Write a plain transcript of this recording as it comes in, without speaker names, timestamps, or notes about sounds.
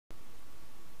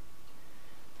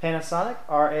Panasonic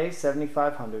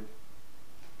RA-7500.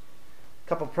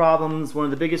 Couple problems. One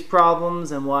of the biggest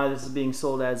problems and why this is being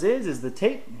sold as is the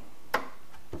tape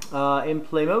in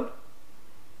play mode.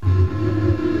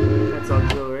 That's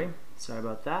auxiliary. Sorry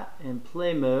about that. In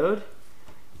play mode,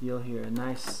 you'll hear a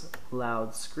nice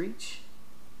loud screech.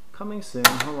 Coming soon.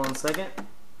 Hold on a second.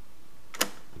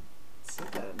 Let's see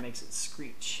if that makes it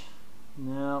screech.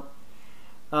 No.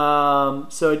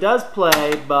 So it does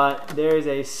play, but there is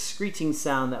a screeching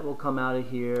sound that will come out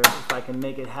of here if I can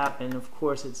make it happen. Of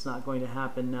course, it's not going to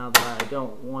happen now that I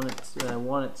don't want it to. I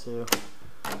want it to.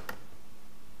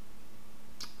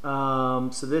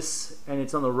 So this, and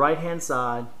it's on the right-hand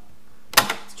side.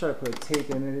 Let's try to put a tape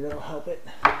in. Maybe that'll help it.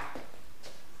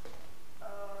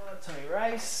 Tony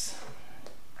Rice.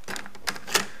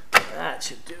 That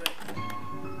should do it.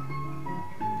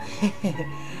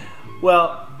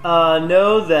 Well,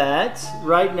 know that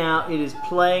right now it is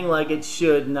playing like it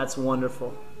should, and that's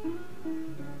wonderful.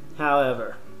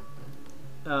 However,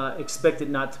 expect it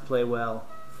not to play well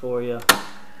for you.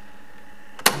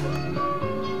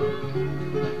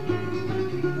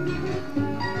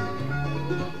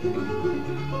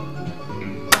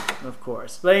 Of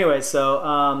course. But anyway,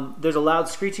 so there's a loud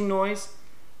screeching noise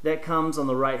that comes on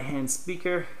the right-hand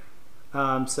speaker.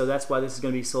 So that's why this is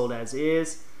going to be sold as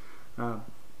is.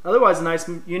 Otherwise, a nice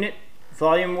unit.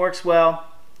 Volume works well.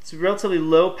 It's a relatively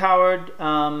low-powered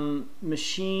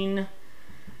machine,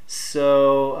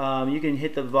 so you can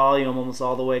hit the volume almost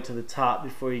all the way to the top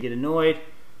before you get annoyed.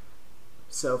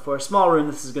 So for a small room,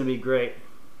 this is going to be great.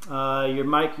 Your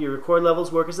mic, your record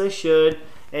levels work as they should.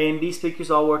 A and B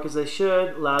speakers all work as they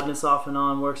should. Loudness off and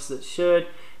on works as it should.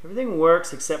 Everything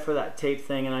works except for that tape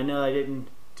thing, and I know I didn't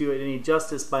do it any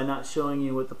justice by not showing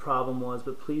you what the problem was,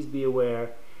 but please be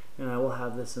aware. And I will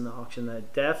have this in the auction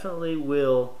that definitely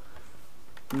will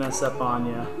mess up on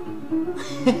you.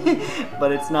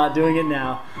 But it's not doing it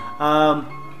now.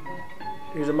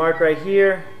 Here's a mark right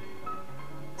here.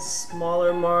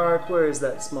 Smaller mark. Where is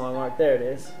that smaller mark? There it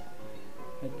is.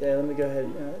 Right there. Let me go ahead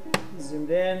and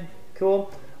zoom in. Cool.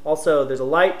 Also, there's a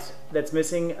light that's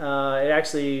missing. It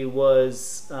actually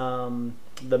was,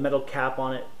 the metal cap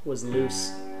on it was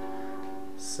loose.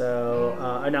 So,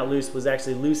 not loose, was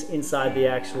actually loose inside the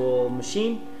actual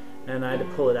machine, and I had to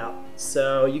pull it out.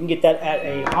 So you can get that at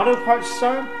a auto parts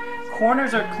store.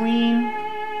 Corners are clean.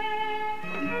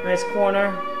 Nice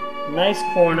corner. Nice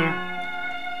corner.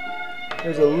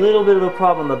 There's a little bit of a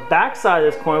problem on the back side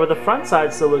of this corner, but the front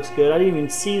side still looks good. I didn't even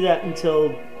see that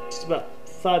until just about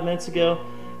 5 minutes ago.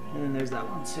 And then there's that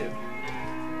one too.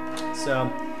 So,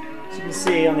 as you can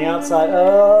see on the outside,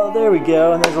 oh, there we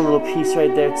go. And there's a little piece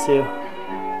right there too.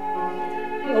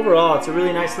 Overall, it's a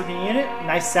really nice looking unit,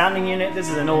 nice sounding unit. This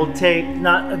is an old tape,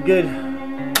 not a good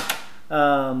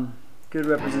good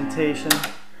representation.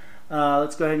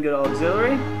 Let's go ahead and go to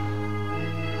auxiliary.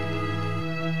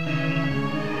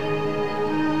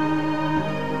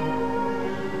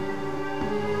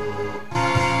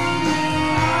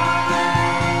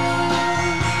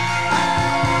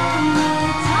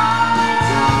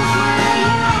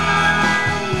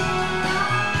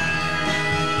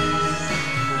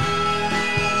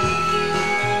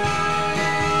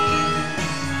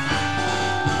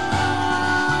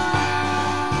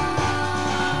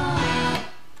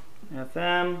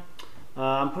 FM.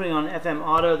 I'm putting on FM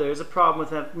auto. There's a problem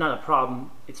with not a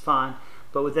problem, it's fine,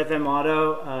 but with FM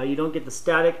auto you don't get the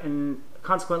static, and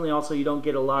consequently also you don't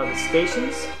get a lot of the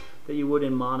stations that you would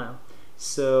in mono.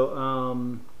 So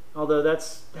although that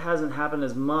hasn't happened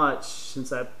as much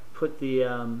since I put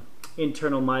the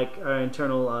internal mic or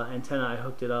internal antenna, I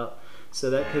hooked it up, so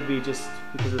that could be just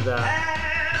because of that.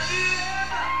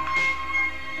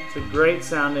 It's a great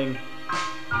sounding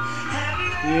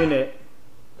unit.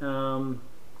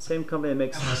 Same company that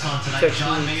makes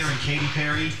John Mayer and Katy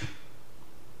Perry.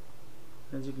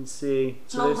 As you can see,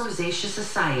 so Rosacea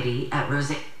Society at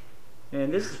Rosacea,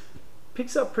 and this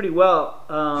picks up pretty well.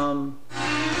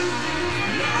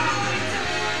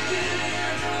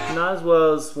 Not as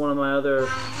well as one of my other.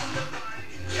 Okay.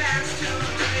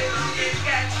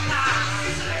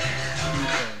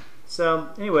 So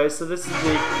anyway, so this is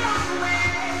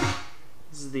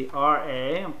the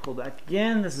RA. I'll pull back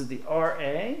again. This is the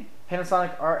RA,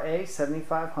 Panasonic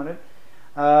RA-7500.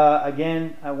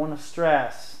 Again, I want to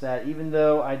stress that even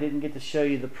though I didn't get to show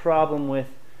you the problem with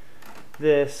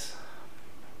this,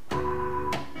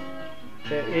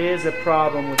 there is a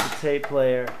problem with the tape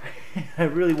player. I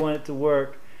really want it to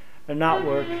work, or not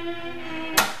work,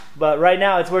 but right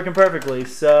now it's working perfectly,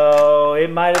 so it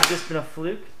might have just been a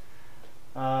fluke,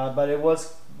 but it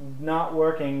was not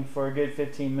working for a good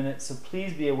 15 minutes, so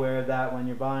please be aware of that when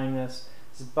you're buying this.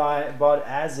 This is bought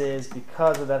as is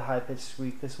because of that high-pitched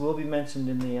squeak. This will be mentioned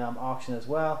in the auction as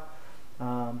well.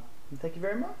 And thank you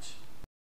very much.